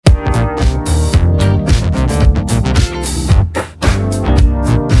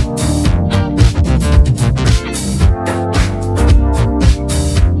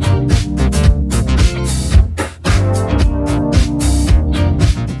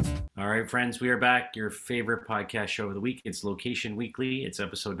right, friends, we are back. Your favorite podcast show of the week. It's Location Weekly. It's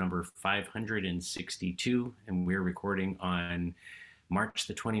episode number 562, and we're recording on March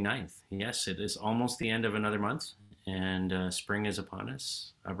the 29th. Yes, it is almost the end of another month, and spring is upon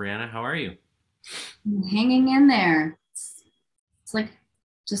us. Brianna, how are you? Hanging in there. It's like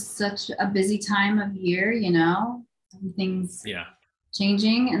just such a busy time of year, everything's Yeah.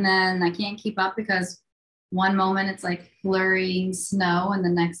 changing, and then I can't keep up because one moment it's like flurrying snow, and the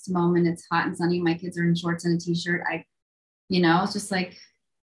next moment it's hot and sunny. My kids are in shorts and a t-shirt. It's just like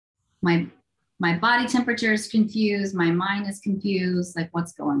my my body temperature is confused, my mind is confused, like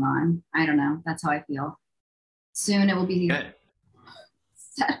what's going on? I don't know. That's how I feel. Soon it will be Good.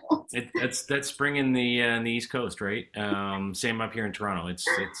 settled. That's spring in the East Coast, right? Same up here in Toronto.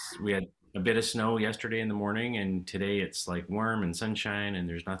 We had a bit of snow yesterday in the morning, and today it's like warm and sunshine, and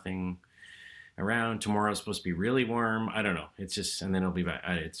there's nothing around. Tomorrow's supposed to be really warm. I don't know. It's just, and then it'll be back.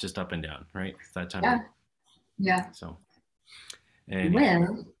 It's just up and down, right? It's that time. Yeah. Yeah. So, and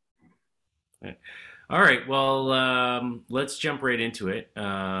Well, all right. Well, let's jump right into it.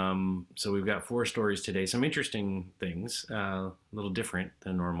 So we've got four stories today. Some interesting things, a little different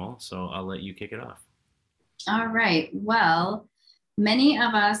than normal. So I'll let you kick it off. all right. Well, many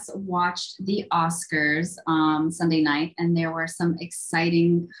of us watched the Oscars Sunday night, and there were some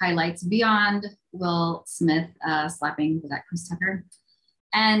exciting highlights beyond Will Smith slapping, was that Chris Tucker?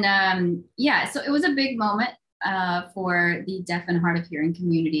 And yeah, so it was a big moment for the deaf and hard of hearing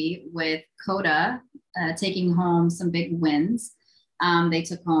community, with Coda taking home some big wins. They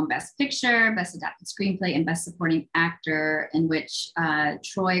took home Best Picture, Best Adapted Screenplay, and Best Supporting Actor, in which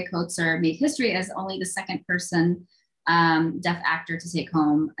Troy Kotsur made history as only the second person deaf actor to take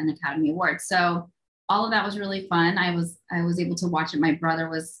home an Academy Award. So all of that was really fun. I was able to watch it. My brother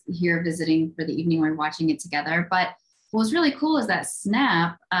was here visiting for the evening. We were watching it together. But what was really cool is that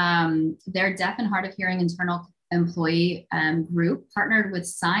Snap, their deaf and hard of hearing internal employee group, partnered with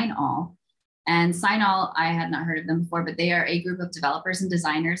SignAll. And SignAll, I had not heard of them before, but they are a group of developers and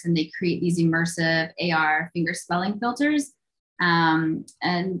designers, and they create these immersive AR finger spelling filters. And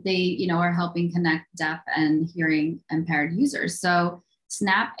they, are helping connect deaf and hearing impaired users. So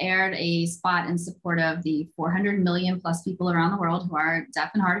Snap aired a spot in support of the 400 million plus people around the world who are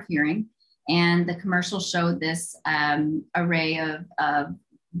deaf and hard of hearing. And the commercial showed this array of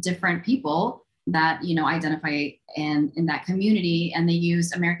different people that, identify in that community. And they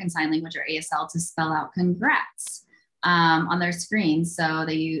used American Sign Language, or ASL, to spell out congrats on their screen. So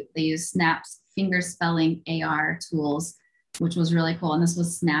they use Snap's finger spelling AR tools, which was really cool. And this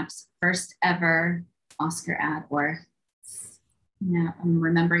was Snap's first ever Oscar ad, or yeah, I'm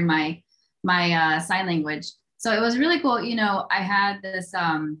remembering my sign language. So it was really cool. I had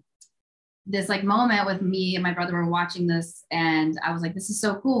this like moment with me and my brother were watching this, and I was like, this is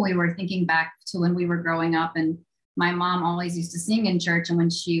so cool. We were thinking back to when we were growing up, and my mom always used to sing in church, and when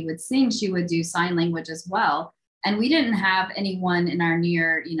she would sing, she would do sign language as well. And we didn't have anyone in our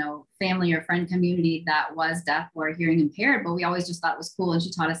near, family or friend community that was deaf or hearing impaired, but we always just thought it was cool. And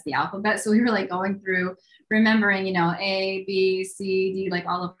she taught us the alphabet. So we were like going through remembering, A, B, C, D, like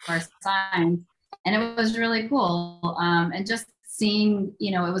all of our signs. And it was really cool. And just seeing,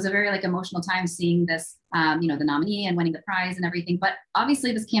 it was a very like emotional time seeing this, the nominee and winning the prize and everything. But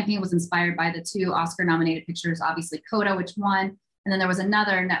obviously this campaign was inspired by the two Oscar nominated pictures, obviously Coda, which won. And then there was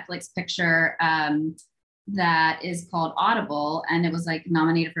another Netflix picture that is called Audible, and it was like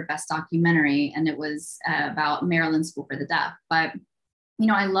nominated for Best Documentary, and it was about Maryland School for the Deaf. But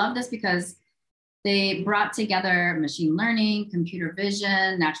I love this because they brought together machine learning, computer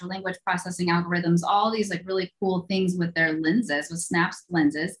vision, natural language processing algorithms, all these like really cool things with their lenses, with Snap's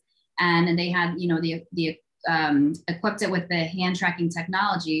lenses, and they had the equipped it with the hand tracking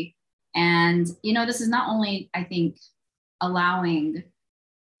technology. And this is not only, I think, allowing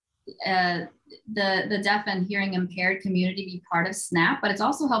the deaf and hearing impaired community be part of Snap, but it's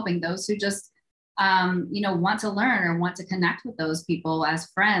also helping those who just want to learn or want to connect with those people as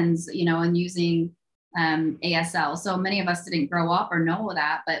friends, and using ASL. So many of us didn't grow up or know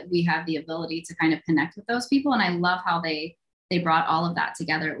that, but we have the ability to kind of connect with those people. And I love how they brought all of that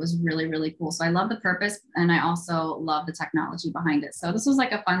together. It was really, really cool. So I love the purpose, and I also love the technology behind it. So this was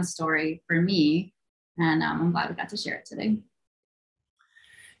like a fun story for me, and I'm glad we got to share it today.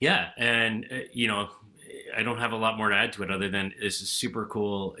 Yeah, and I don't have a lot more to add to it other than this is super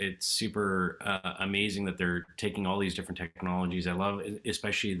cool. It's super amazing that they're taking all these different technologies. I love,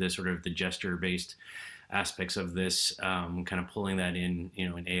 especially the sort of the gesture-based aspects of this, kind of pulling that in,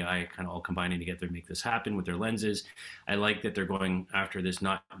 in AI, kind of all combining together to make this happen with their lenses. I like that they're going after this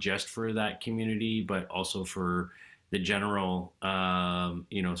not just for that community, but also for the general,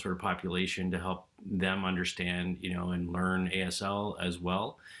 sort of population to help them understand, and learn ASL as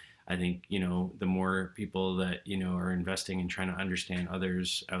well. I think, the more people that, are investing and trying to understand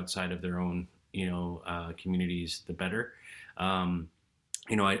others outside of their own, communities, the better.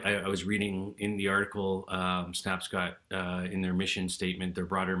 I was reading in the article, Snap's got in their mission statement, their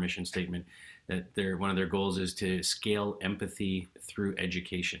broader mission statement, that one of their goals is to scale empathy through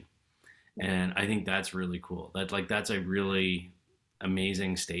education. And I think that's really cool. That's a really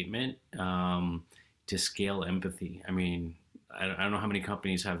amazing statement, to scale empathy. I mean, I don't know how many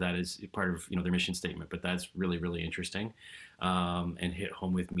companies have that as part of their mission statement, but that's really, really interesting, and hit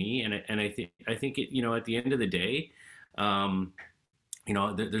home with me. And I think it, at the end of the day,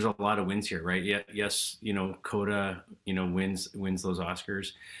 there's a lot of wins here, right? Yeah, yes, Coda, wins those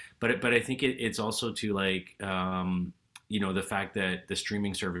Oscars, but I think it's also to like, the fact that the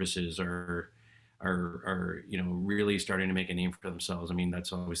streaming services are really starting to make a name for themselves. I mean,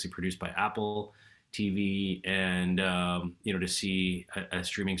 that's obviously produced by Apple TV, and to see a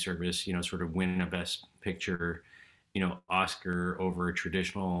streaming service sort of win a Best Picture Oscar over a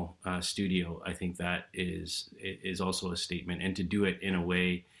traditional studio, I think that is also a statement. And to do it in a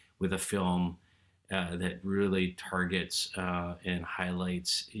way with a film that really targets and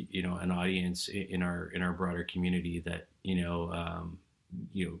highlights an audience in our broader community that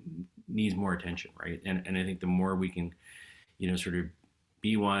needs more attention, right? And I think the more we can sort of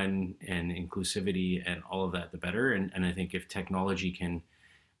be one, and inclusivity and all of that, the better. And I think if technology can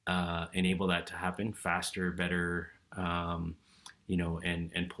enable that to happen faster, better, and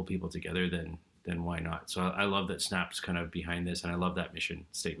pull people together, then why not? So I love that Snap's kind of behind this, and I love that mission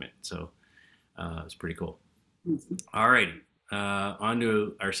statement. So it's pretty cool. All righty, on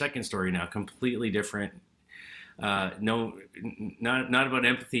to our second story now, completely different. No, not about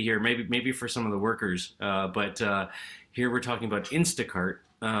empathy here. Maybe for some of the workers, but here we're talking about Instacart.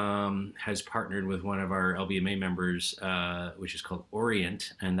 Has partnered with one of our LBMA members, which is called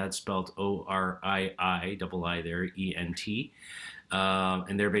Orient, and that's spelled ORII there, ENT.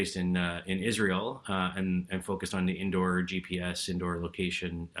 And they're based in Israel, and focused on the indoor GPS, indoor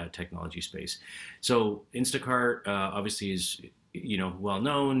location technology space. So Instacart obviously is well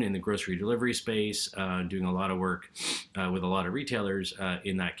known in the grocery delivery space, doing a lot of work with a lot of retailers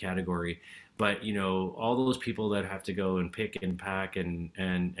in that category. But all those people that have to go and pick and pack and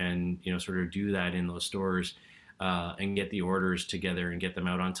sort of do that in those stores, and get the orders together and get them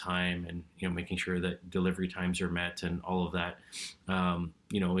out on time, and making sure that delivery times are met and all of that,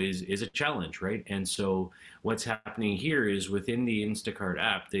 is a challenge, right? And so what's happening here is within the Instacart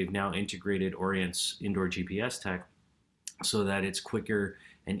app, they've now integrated Orient's indoor GPS tech, so that it's quicker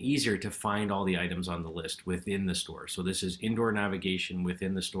and easier to find all the items on the list within the store. So this is indoor navigation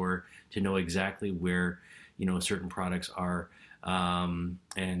within the store to know exactly where certain products are, and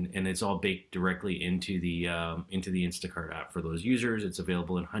it's all baked directly into the Instacart app for those users. It's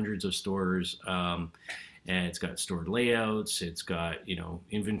available in hundreds of stores, and it's got stored layouts, it's got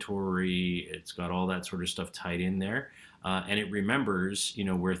inventory, it's got all that sort of stuff tied in there, and it remembers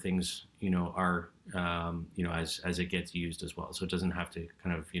where things are, as it gets used as well. So it doesn't have to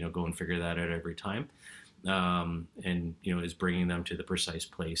kind of go and figure that out every time, and is bringing them to the precise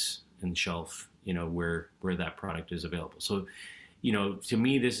place and shelf where that product is available. So to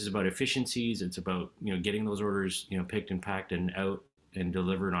me, this is about efficiencies. It's about getting those orders picked and packed and out and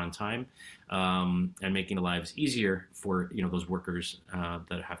delivered on time, and making the lives easier for those workers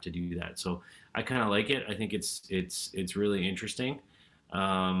that have to do that. So I kind of like it. I think it's really interesting.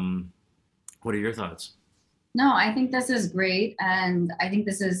 What are your thoughts? No, I think this is great, and I think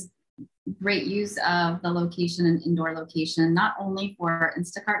this is great use of the location and indoor location, not only for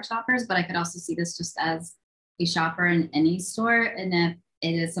Instacart shoppers, but I could also see this just as a shopper in any store. And if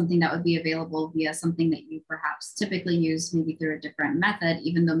it is something that would be available via something that you perhaps typically use, maybe through a different method,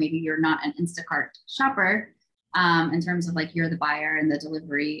 even though maybe you're not an Instacart shopper, in terms of like you're the buyer and the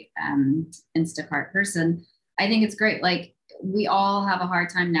delivery Instacart person, I think it's great. Like, we all have a hard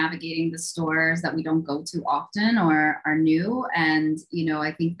time navigating the stores that we don't go to often or are new. And,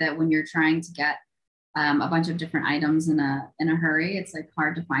 I think that when you're trying to get a bunch of different items in a hurry, it's like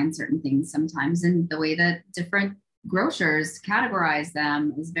hard to find certain things sometimes. And the way that different grocers categorize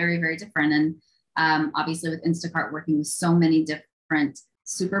them is very, very different. And obviously with Instacart working with so many different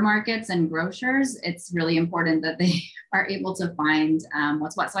supermarkets and grocers, it's really important that they are able to find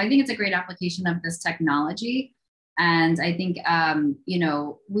what's what. So I think it's a great application of this technology. And I think,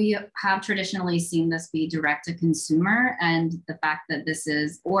 we have traditionally seen this be direct to consumer, and the fact that this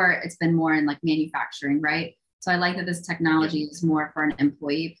is, or it's been more in like manufacturing, right? So I like that this technology is more for an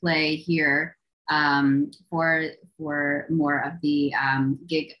employee play here, for more of the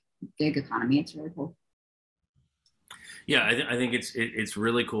gig economy. It's really cool. Yeah, I think it's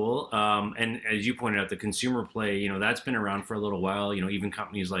really cool. And as you pointed out, the consumer play, that's been around for a little while. Even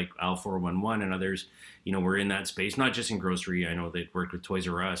companies like Al411 and others, were in that space, not just in grocery. I know they worked with Toys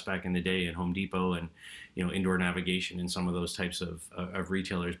R Us back in the day and Home Depot and, indoor navigation and some of those types of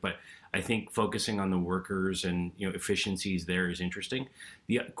retailers. But I think focusing on the workers and, efficiencies there is interesting.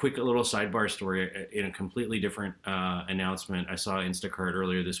 The quick little sidebar story in a completely different announcement. I saw Instacart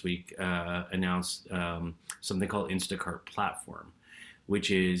earlier this week announce something called Instacart Platform, which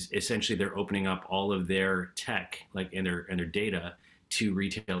is essentially they're opening up all of their tech, like and their data, to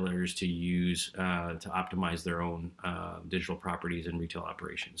retailers to use to optimize their own digital properties and retail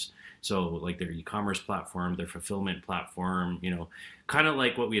operations. So like their e-commerce platform, their fulfillment platform, kind of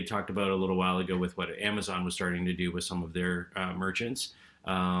like what we had talked about a little while ago with what Amazon was starting to do with some of their merchants.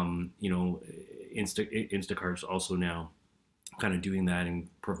 Instacart's also now kind of doing that and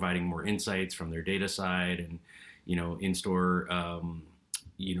providing more insights from their data side and, in-store,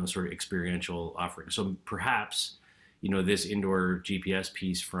 sort of experiential offerings. So perhaps, this indoor GPS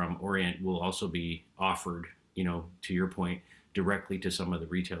piece from Orient will also be offered, to your point, directly to some of the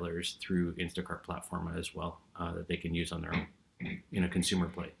retailers through Instacart platform as well, that they can use on their own in a consumer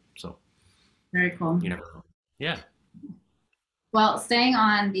play. So very cool. You never know. Yeah. Well, staying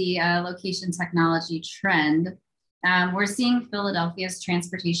on the location technology trend, we're seeing Philadelphia's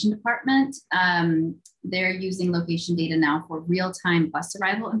transportation department. They're using location data now for real-time bus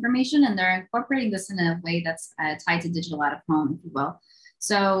arrival information, and they're incorporating this in a way that's tied to digital out of home, if you will.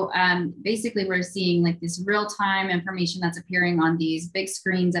 So basically, we're seeing like this real-time information that's appearing on these big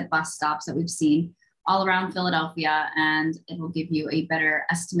screens at bus stops that we've seen all around Philadelphia, and it will give you a better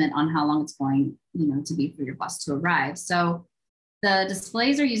estimate on how long it's going, to be for your bus to arrive. So the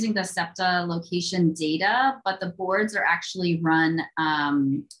displays are using the SEPTA location data, but the boards are actually run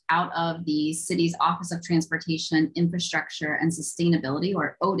out of the city's Office of Transportation, Infrastructure, and Sustainability,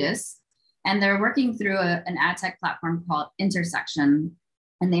 or OTIS. And they're working through an ad tech platform called Intersection,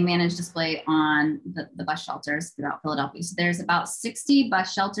 and they manage display on the bus shelters throughout Philadelphia. So there's about 60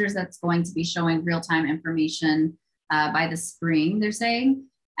 bus shelters that's going to be showing real-time information by the spring, they're saying.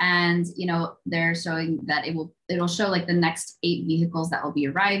 And, they're showing that it'll show like the next 8 vehicles that will be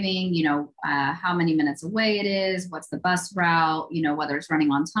arriving, how many minutes away it is, what's the bus route, whether it's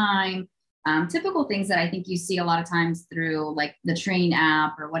running on time, typical things that I think you see a lot of times through like the train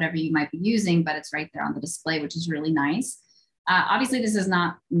app or whatever you might be using, but it's right there on the display, which is really nice. Obviously, this is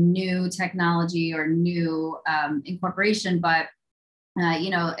not new technology or new incorporation, but,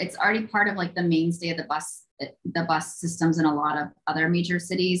 it's already part of like the mainstay of the bus systems in a lot of other major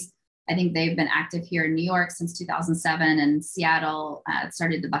cities. I think they've been active here in New York since 2007, and Seattle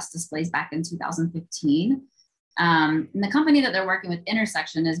started the bus displays back in 2015. And the company that they're working with,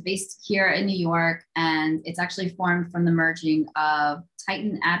 Intersection, is based here in New York, and it's actually formed from the merging of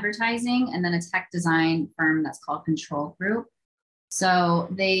Titan Advertising and then a tech design firm that's called Control Group. So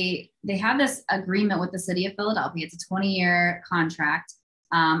they have this agreement with the city of Philadelphia. It's a 20-year contract.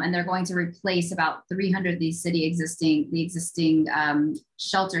 And they're going to replace about 300 of these the existing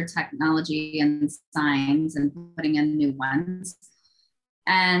shelter technology and signs and putting in new ones.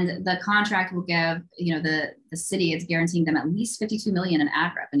 And the contract will give, the city is guaranteeing them at least 52 million in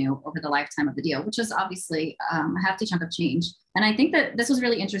ad revenue over the lifetime of the deal, which is obviously a hefty chunk of change. And I think that this was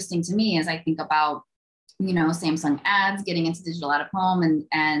really interesting to me as I think about, Samsung ads getting into digital out of home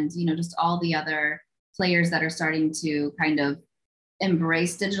and just all the other players that are starting to kind of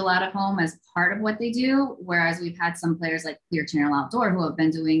embrace digital out of home as part of what they do. Whereas we've had some players like Clear Channel Outdoor who have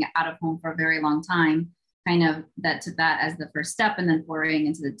been doing out of home for a very long time, kind of that took that as the first step and then foraying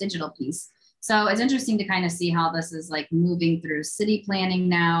into the digital piece. So it's interesting to kind of see how this is like moving through city planning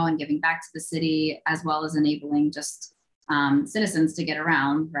now and giving back to the city, as well as enabling just citizens to get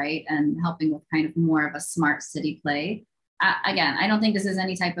around, right? And helping with kind of more of a smart city play. Again, I don't think this is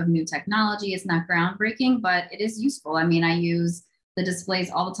any type of new technology. It's not groundbreaking, but it is useful. I mean, I use the displays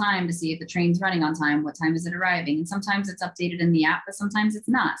all the time to see if the train's running on time, what time is it arriving. And sometimes it's updated in the app, but sometimes it's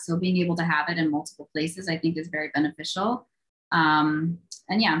not. So being able to have it in multiple places, I think is very beneficial. And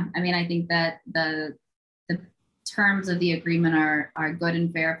yeah, I mean, I think that the terms of the agreement are good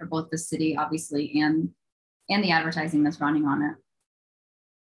and fair for both the city, obviously, and the advertising that's running on it.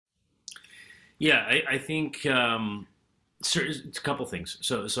 Yeah, I think it's a couple things.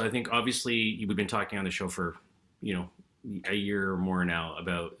 So I think obviously we've been talking on the show for, a year or more now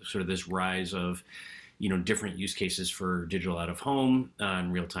about sort of this rise of, different use cases for digital out of home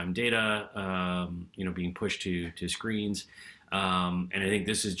and real-time data, being pushed to screens. And I think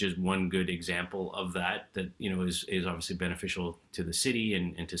this is just one good example of that, is obviously beneficial to the city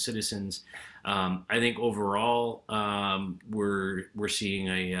and to citizens. I think overall, we're seeing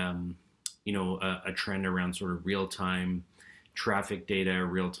a trend around sort of real time traffic data,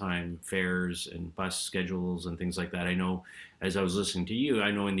 real time fares and bus schedules and things like that. I know, as I was listening to you,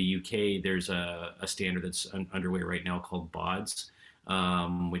 I know in the UK there's a standard that's underway right now called BODS,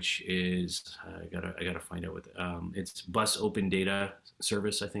 which is I gotta find out what it's Bus Open Data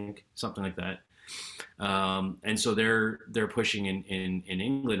Service, I think, something like that. And so they're pushing in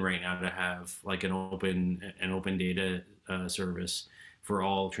England right now to have like an open data service for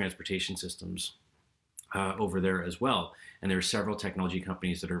all transportation systems over there as well. And there are several technology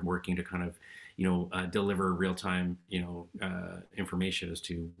companies that are working to kind of, deliver real time, information as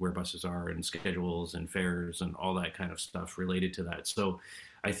to where buses are and schedules and fares and all that kind of stuff related to that. So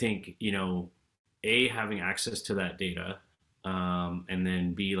I think, having access to that data, and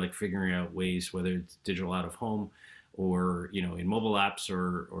then B, like figuring out ways, whether it's digital out of home or, in mobile apps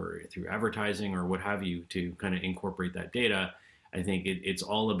or through advertising or what have you, to kind of incorporate that data. I think it's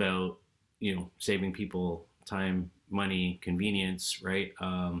all about, saving people time, money, convenience, right?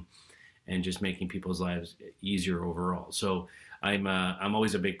 And just making people's lives easier overall. So I'm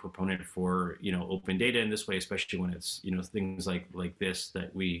always a big proponent for, open data in this way, especially when it's, things like this,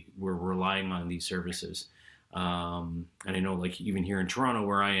 that we're relying on these services. And I know, like, even here in Toronto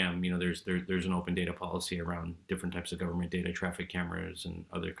where I am, there's an open data policy around different types of government data, traffic cameras and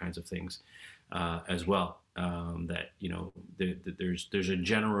other kinds of things, as well. That, there's a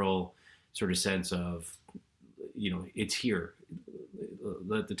general sort of sense of, it's here.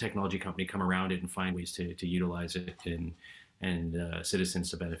 Let the technology company come around it and find ways to utilize it, and citizens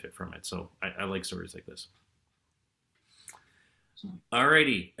to benefit from it. So I like stories like this.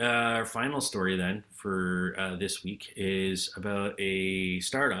 Alrighty, our final story then for this week is about a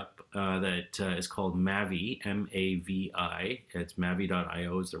startup that is called Mavi, Mavi. It's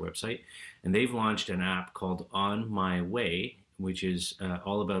Mavi.io is their website, and they've launched an app called On My Way, which is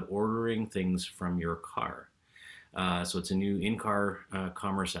all about ordering things from your car. So it's a new in-car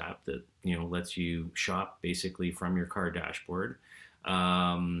commerce app that lets you shop basically from your car dashboard,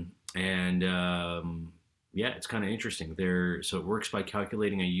 and yeah, it's kind of interesting. So it works by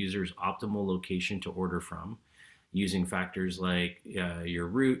calculating a user's optimal location to order from, using factors like your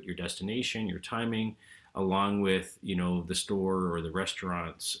route, your destination, your timing, along with the store or the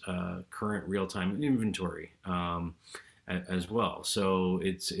restaurant's current real-time inventory, as well. So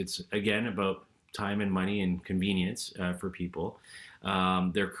it's again about time and money and convenience for people.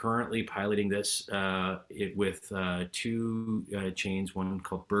 They're currently piloting this with two chains, one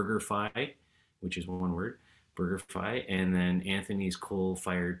called BurgerFi, which is one word, BurgerFi, and then Anthony's Coal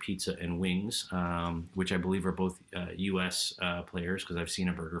Fired Pizza and Wings, which I believe are both US players, because I've seen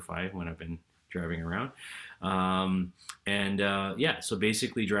a BurgerFi when I've been driving around. Yeah, so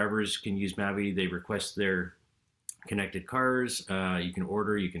basically drivers can use Mavi. They request their connected cars. You can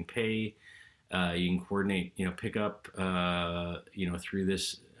order, you can pay. You can coordinate, pickup, through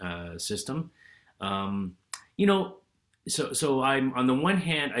this system. Um, you know, so I'm on the one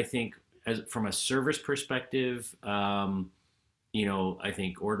hand, I think, as from a service perspective, I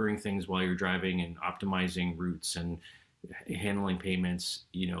think ordering things while you're driving and optimizing routes and handling payments,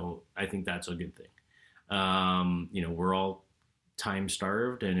 I think that's a good thing. We're all time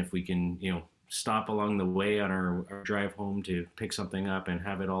starved, and if we can, stop along the way on our drive home to pick something up and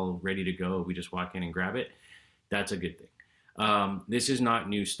have it all ready to go, we just walk in and grab it, that's a good thing. This is not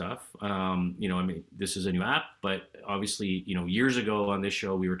new stuff. This is a new app, but obviously, years ago on this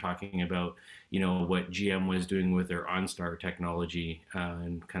show, we were talking about, what GM was doing with their OnStar technology,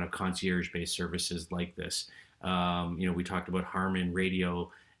 and kind of concierge-based services like this. We talked about Harman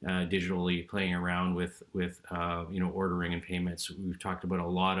Radio, digitally playing around with ordering and payments. We've talked about a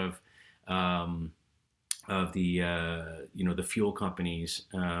lot of the fuel companies,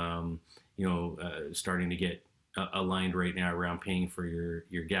 starting to get aligned right now around paying for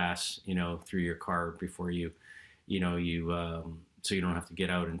your gas, through your car before so you don't have to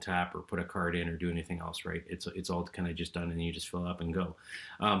get out and tap or put a card in or do anything else, right? It's all kind of just done, and you just fill up and go.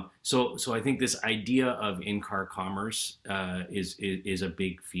 So I think this idea of in-car commerce is a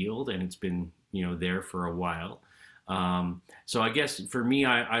big field, and it's been there for a while. So I guess for me,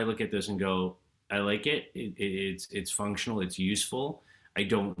 I look at this and go, I like it. It's functional. It's useful. I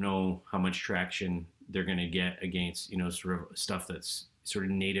don't know how much traction they're going to get against sort of stuff that's sort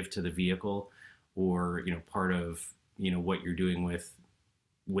of native to the vehicle, or part of what you're doing with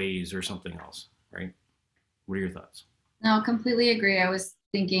Waze or something else, right? What are your thoughts? No, completely agree. I was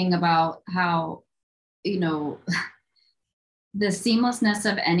thinking about how, you know, the seamlessness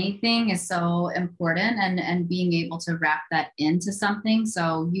of anything is so important, and being able to wrap that into something.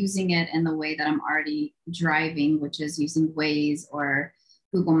 So using it in the way that I'm already driving, which is using Waze or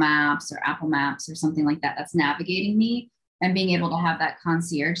Google Maps or Apple Maps or something like that, that's navigating me, and being able to have that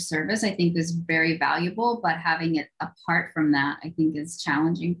concierge service, I think is very valuable. But having it apart from that, I think is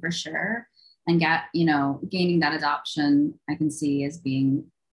challenging for sure. And gaining that adoption, I can see as being,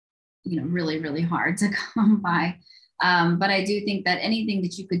 really, really hard to come by. But I do think that anything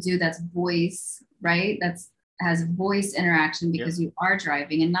that you could do that's voice, right? That's has voice interaction, because you are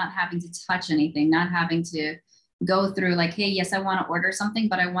driving and not having to touch anything, not having to go through like, hey, yes, I want to order something,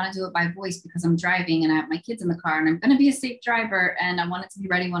 but I want to do it by voice because I'm driving and I have my kids in the car and I'm going to be a safe driver and I want it to be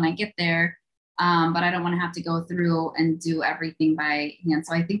ready when I get there. But I don't want to have to go through and do everything by hand.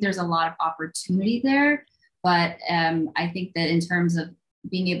 So I think there's a lot of opportunity there. But I think that in terms of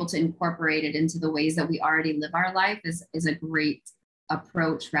being able to incorporate it into the ways that we already live our life is a great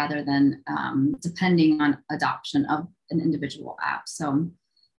approach, rather than depending on adoption of an individual app. So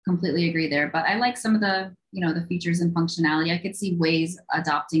completely agree there. But I like some of the, the features and functionality. I could see Waze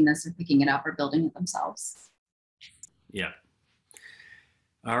adopting this or picking it up or building it themselves. Yeah.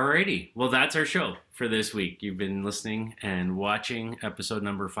 Alrighty. Well, that's our show for this week. You've been listening and watching episode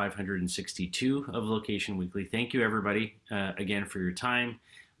number 562 of Location Weekly. Thank you, everybody, again, for your time.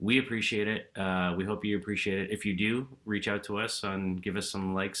 We appreciate it. We hope you appreciate it. If you do, reach out to us and give us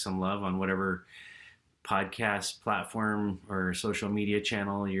some likes, some love on whatever podcast platform or social media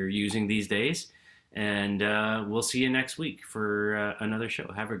channel you're using these days. And we'll see you next week for another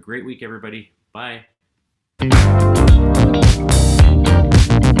show. Have a great week, everybody. Bye.